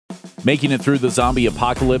Making it through the zombie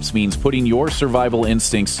apocalypse means putting your survival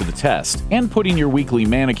instincts to the test, and putting your weekly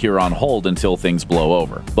manicure on hold until things blow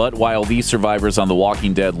over. But while these survivors on The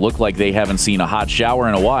Walking Dead look like they haven't seen a hot shower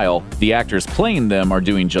in a while, the actors playing them are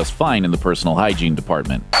doing just fine in the personal hygiene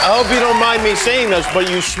department. I hope you don't mind me saying this, but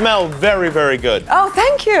you smell very, very good. Oh,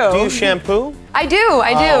 thank you. Do you shampoo? I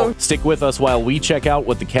do. Stick with us while we check out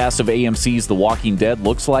what the cast of AMC's The Walking Dead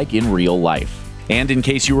looks like in real life. And in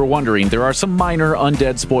case you were wondering, there are some minor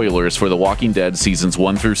undead spoilers for The Walking Dead seasons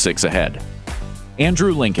 1 through 6 ahead.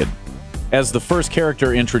 Andrew Lincoln. As the first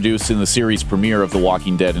character introduced in the series premiere of The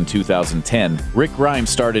Walking Dead in 2010, Rick Grimes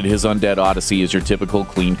started his undead odyssey as your typical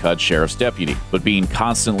clean-cut sheriff's deputy. But being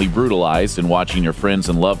constantly brutalized and watching your friends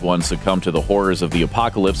and loved ones succumb to the horrors of the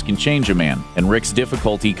apocalypse can change a man, and Rick's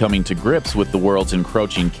difficulty coming to grips with the world's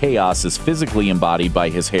encroaching chaos is physically embodied by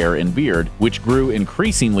his hair and beard, which grew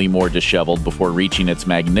increasingly more disheveled before reaching its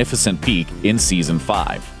magnificent peak in Season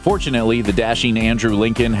 5. Fortunately, the dashing Andrew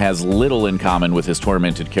Lincoln has little in common with his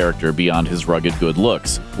tormented character beyond his rugged good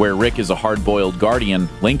looks. Where Rick is a hard-boiled guardian,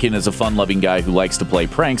 Lincoln is a fun-loving guy who likes to play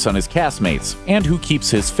pranks on his castmates, and who keeps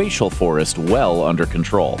his facial forest well under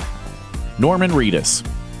control. Norman Reedus.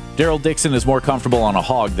 Daryl Dixon is more comfortable on a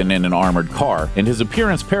hog than in an armored car, and his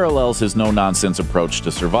appearance parallels his no-nonsense approach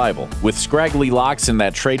to survival. With scraggly locks and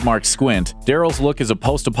that trademark squint, Daryl's look is a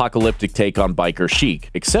post-apocalyptic take on biker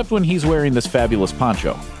chic, except when he's wearing this fabulous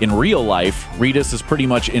poncho. In real life, Reedus is pretty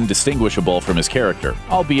much indistinguishable from his character,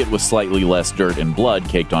 albeit with slightly less dirt and blood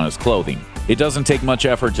caked on his clothing. It doesn't take much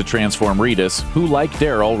effort to transform Reedus, who, like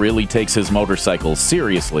Daryl, really takes his motorcycles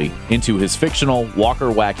seriously, into his fictional,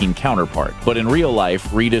 walker-whacking counterpart. But in real life,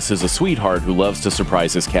 Reedus is a sweetheart who loves to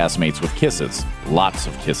surprise his castmates with kisses. Lots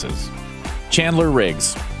of kisses. Chandler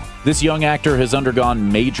Riggs. This young actor has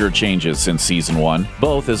undergone major changes since Season 1,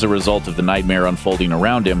 both as a result of the nightmare unfolding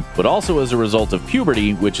around him, but also as a result of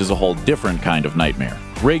puberty, which is a whole different kind of nightmare.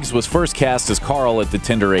 Riggs was first cast as Carl at the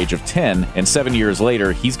tender age of 10, and 7 years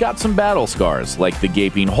later, he's got some battle scars, like the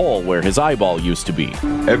gaping hole where his eyeball used to be.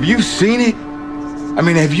 Have you seen it? I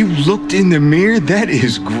mean, have you looked in the mirror? That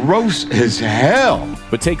is gross as hell.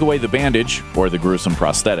 But take away the bandage, or the gruesome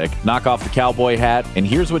prosthetic, knock off the cowboy hat, and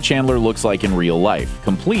here's what Chandler looks like in real life,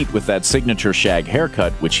 complete with that signature shag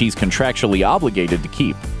haircut, which he's contractually obligated to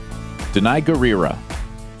keep. Danai Gurira.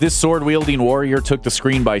 This sword-wielding warrior took the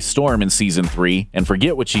screen by storm in Season 3, and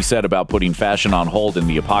forget what she said about putting fashion on hold in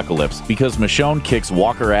the apocalypse, because Michonne kicks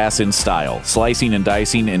Walker ass in style, slicing and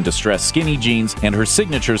dicing in distressed skinny jeans and her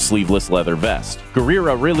signature sleeveless leather vest.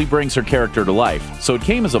 Gurira really brings her character to life, so it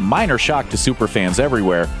came as a minor shock to superfans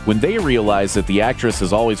everywhere when they realized that the actress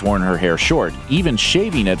has always worn her hair short, even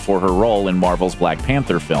shaving it for her role in Marvel's Black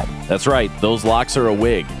Panther film. That's right, those locks are a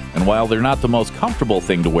wig. And while they're not the most comfortable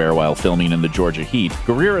thing to wear while filming in the Georgia heat,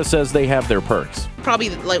 Gurira says they have their perks. Probably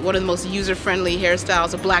like one of the most user-friendly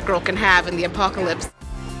hairstyles a black girl can have in the apocalypse.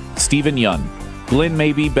 Stephen Yeun. Glenn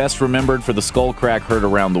may be best remembered for the skull crack heard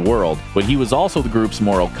around the world, but he was also the group's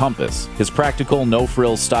moral compass. His practical,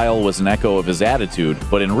 no-frills style was an echo of his attitude,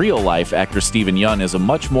 but in real life, actor Stephen Yeun is a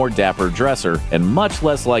much more dapper dresser and much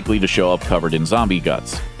less likely to show up covered in zombie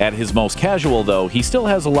guts. At his most casual, though, he still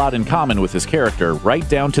has a lot in common with his character, right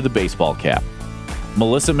down to the baseball cap.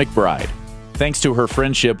 Melissa McBride. Thanks to her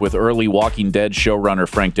friendship with early Walking Dead showrunner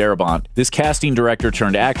Frank Darabont, this casting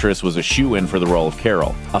director-turned-actress was a shoo-in for the role of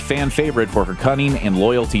Carol. A fan favorite for her cunning and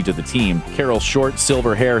loyalty to the team, Carol's short,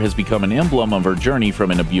 silver hair has become an emblem of her journey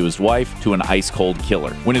from an abused wife to an ice-cold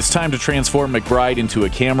killer. When it's time to transform McBride into a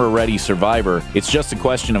camera-ready survivor, it's just a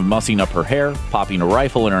question of mussing up her hair, popping a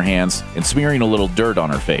rifle in her hands, and smearing a little dirt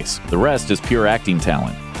on her face. The rest is pure acting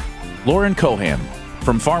talent. Lauren Cohan.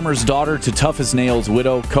 From farmer's daughter to tough-as-nails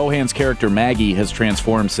widow, Cohan's character Maggie has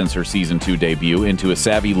transformed since her Season 2 debut into a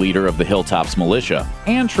savvy leader of the Hilltops militia,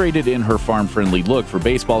 and traded in her farm-friendly look for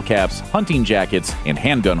baseball caps, hunting jackets, and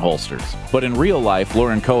handgun holsters. But in real life,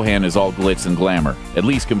 Lauren Cohan is all glitz and glamour, at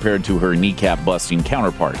least compared to her kneecap-busting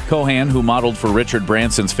counterpart. Cohan, who modeled for Richard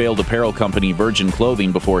Branson's failed apparel company Virgin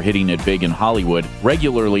Clothing before hitting it big in Hollywood,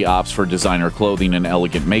 regularly opts for designer clothing and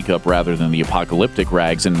elegant makeup rather than the apocalyptic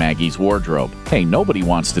rags in Maggie's wardrobe. Hey, nobody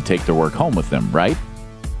wants to take their work home with them, right?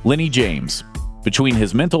 Lennie James. Between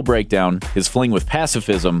his mental breakdown, his fling with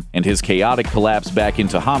pacifism, and his chaotic collapse back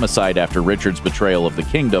into homicide after Richard's betrayal of the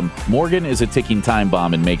kingdom, Morgan is a ticking time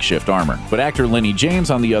bomb in makeshift armor. But actor Lennie James,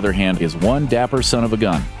 on the other hand, is one dapper son of a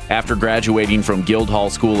gun. After graduating from Guildhall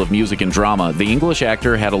School of Music and Drama, the English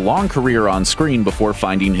actor had a long career on screen before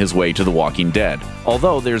finding his way to The Walking Dead.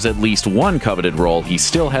 Although there's at least one coveted role he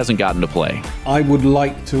still hasn't gotten to play. I would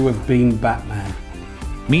like to have been Batman.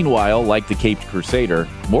 Meanwhile, like the Caped Crusader,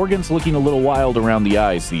 Morgan's looking a little wild around the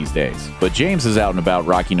eyes these days, but James is out and about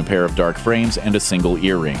rocking a pair of dark frames and a single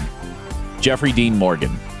earring. Jeffrey Dean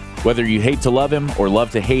Morgan. Whether you hate to love him or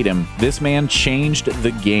love to hate him, this man changed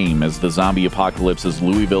the game as the zombie apocalypse's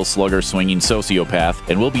Louisville slugger-swinging sociopath,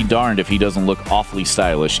 and we'll be darned if he doesn't look awfully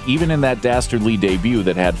stylish, even in that dastardly debut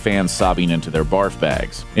that had fans sobbing into their barf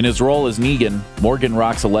bags. In his role as Negan, Morgan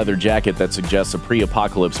rocks a leather jacket that suggests a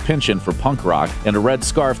pre-apocalypse penchant for punk rock, and a red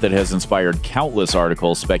scarf that has inspired countless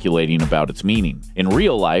articles speculating about its meaning. In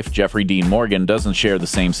real life, Jeffrey Dean Morgan doesn't share the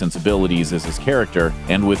same sensibilities as his character,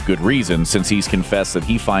 and with good reason, since he's confessed that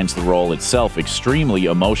he finds the role itself extremely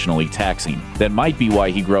emotionally taxing. That might be why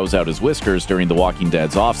he grows out his whiskers during The Walking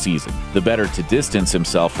Dead's off-season, the better to distance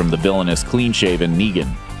himself from the villainous, clean-shaven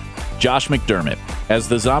Negan. Josh McDermitt. As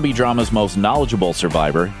the zombie drama's most knowledgeable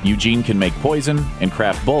survivor, Eugene can make poison and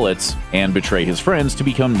craft bullets and betray his friends to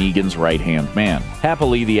become Negan's right-hand man.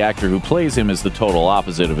 Happily, the actor who plays him is the total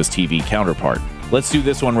opposite of his TV counterpart. Let's do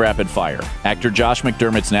this one rapid fire. Actor Josh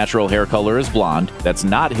McDermitt's natural hair color is blonde, that's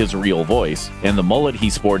not his real voice, and the mullet he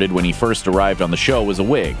sported when he first arrived on the show was a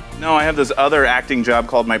wig. No, I have this other acting job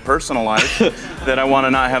called my personal life that I want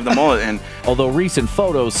to not have the mullet in. Although recent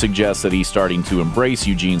photos suggest that he's starting to embrace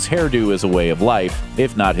Eugene's hairdo as a way of life,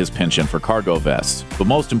 if not his penchant for cargo vests. But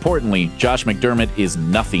most importantly, Josh McDermitt is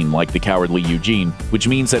nothing like the cowardly Eugene, which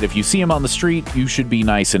means that if you see him on the street, you should be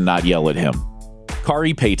nice and not yell at him.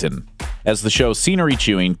 Khary Payton. As the show's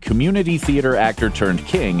scenery-chewing, community theater actor turned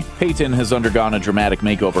king, Payton has undergone a dramatic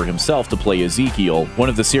makeover himself to play Ezekiel, one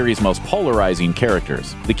of the series' most polarizing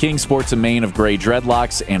characters. The king sports a mane of gray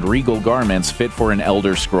dreadlocks and regal garments fit for an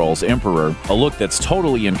Elder Scrolls emperor, a look that's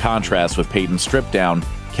totally in contrast with Payton's stripped-down,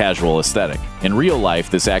 casual aesthetic. In real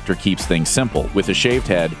life, this actor keeps things simple, with a shaved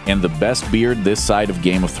head and the best beard this side of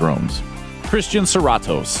Game of Thrones. Christian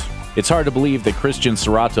Serratos. It's hard to believe that Christian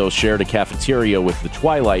Serratos shared a cafeteria with the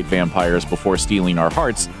Twilight vampires before stealing our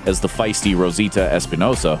hearts as the feisty Rosita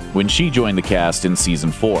Espinosa when she joined the cast in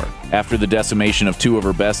Season 4. After the decimation of two of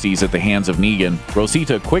her besties at the hands of Negan,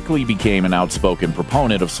 Rosita quickly became an outspoken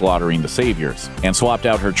proponent of slaughtering the saviors, and swapped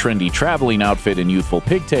out her trendy traveling outfit and youthful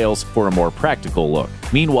pigtails for a more practical look.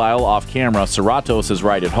 Meanwhile, off-camera, Serratos is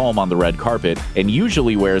right at home on the red carpet and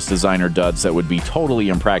usually wears designer duds that would be totally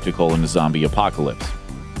impractical in a zombie apocalypse.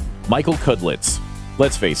 Michael Cudlitz.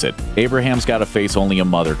 Let's face it, Abraham's got a face only a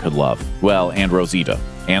mother could love. Well, and Rosita,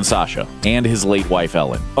 and Sasha, and his late wife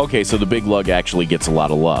Ellen. Okay, so the big lug actually gets a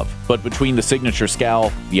lot of love. But between the signature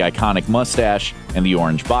scowl, the iconic mustache, and the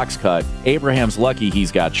orange box cut, Abraham's lucky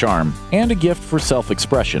he's got charm, and a gift for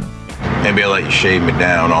self-expression. Maybe I'll let you shave me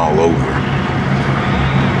down all over.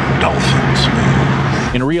 Dolphins,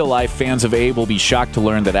 man. In real life, fans of Abe will be shocked to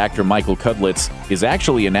learn that actor Michael Cudlitz is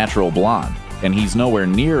actually a natural blonde, and he's nowhere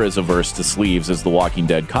near as averse to sleeves as the Walking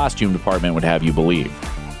Dead costume department would have you believe.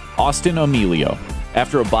 Austin Amelio.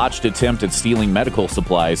 After a botched attempt at stealing medical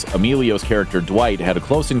supplies, Amelio's character Dwight had a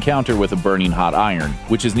close encounter with a burning hot iron,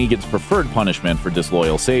 which is Negan's preferred punishment for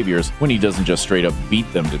disloyal saviors when he doesn't just straight up beat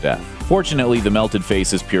them to death. Fortunately, the melted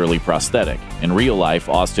face is purely prosthetic. In real life,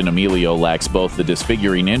 Austin Amelio lacks both the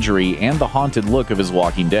disfiguring injury and the haunted look of his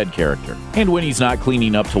Walking Dead character. And when he's not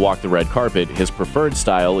cleaning up to walk the red carpet, his preferred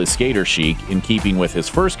style is skater chic, in keeping with his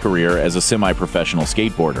first career as a semi-professional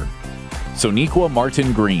skateboarder. Sonequa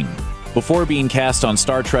Martin Green. Before being cast on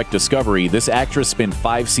Star Trek Discovery, this actress spent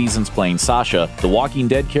 5 seasons playing Sasha, the Walking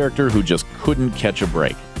Dead character who just couldn't catch a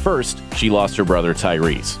break. First, she lost her brother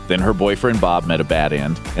Tyrese, then her boyfriend Bob met a bad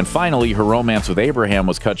end, and finally her romance with Abraham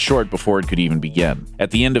was cut short before it could even begin. At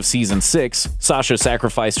the end of Season 6, Sasha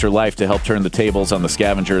sacrificed her life to help turn the tables on the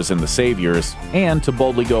scavengers and the saviors, and to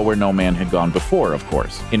boldly go where no man had gone before, of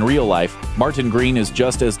course. In real life, Martin Green is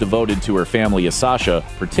just as devoted to her family as Sasha,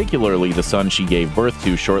 particularly the son she gave birth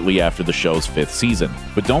to shortly after the show's 5th season.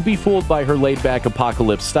 But don't be fooled by her laid-back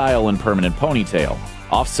apocalypse style and permanent ponytail.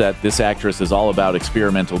 Offset, this actress is all about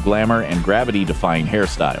experimental glamour and gravity-defying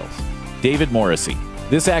hairstyles. David Morrissey.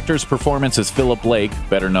 This actor's performance as Philip Blake,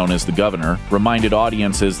 better known as the Governor, reminded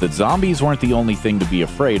audiences that zombies weren't the only thing to be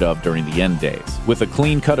afraid of during the end days. With a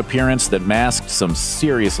clean-cut appearance that masked some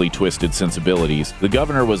seriously twisted sensibilities, the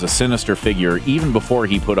Governor was a sinister figure even before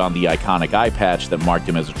he put on the iconic eye patch that marked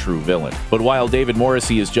him as a true villain. But while David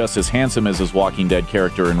Morrissey is just as handsome as his Walking Dead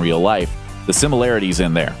character in real life, the similarity's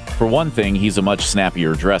in there. For one thing, he's a much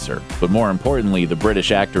snappier dresser, but more importantly, the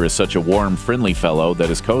British actor is such a warm, friendly fellow that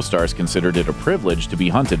his co-stars considered it a privilege to be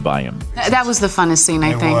hunted by him. That was the funnest scene,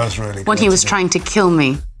 I think. It was really when good he was to do. trying to kill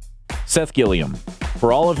me. Seth Gilliam.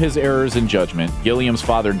 For all of his errors in judgment, Gilliam's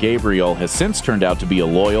father Gabriel has since turned out to be a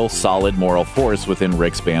loyal, solid moral force within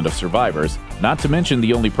Rick's band of survivors, not to mention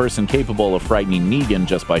the only person capable of frightening Negan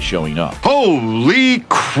just by showing up. Holy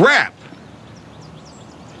crap!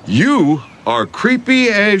 You are creepy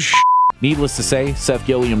as sh**. Needless to say, Seth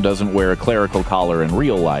Gilliam doesn't wear a clerical collar in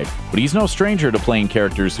real life, but he's no stranger to playing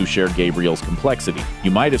characters who share Gabriel's complexity.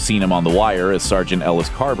 You might have seen him on The Wire as Sergeant Ellis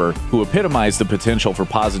Carver, who epitomized the potential for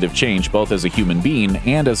positive change both as a human being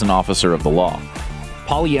and as an officer of the law.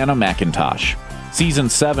 Pollyanna McIntosh. Season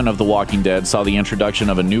 7 of The Walking Dead saw the introduction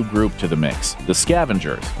of a new group to the mix, the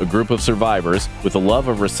Scavengers, a group of survivors with a love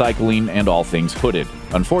of recycling and all things hooded.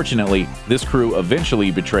 Unfortunately, this crew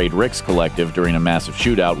eventually betrayed Rick's collective during a massive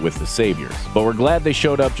shootout with the Saviors, but we're glad they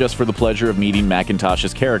showed up just for the pleasure of meeting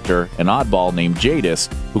McIntosh's character, an oddball named Jadis,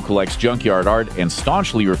 who collects junkyard art and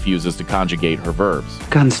staunchly refuses to conjugate her verbs.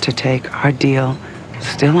 Guns to take, our deal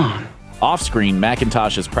still on. Off-screen,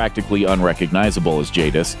 McIntosh is practically unrecognizable as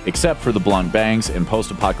Jadis, except for the blunt bangs and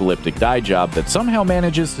post-apocalyptic dye job that somehow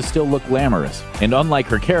manages to still look glamorous. And unlike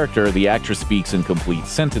her character, the actress speaks in complete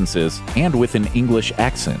sentences and with an English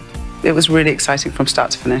accent. It was really exciting from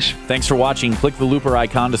start to finish. Thanks for watching. Click the looper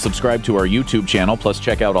icon to subscribe to our YouTube channel, plus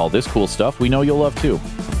check out all this cool stuff we know you'll love too.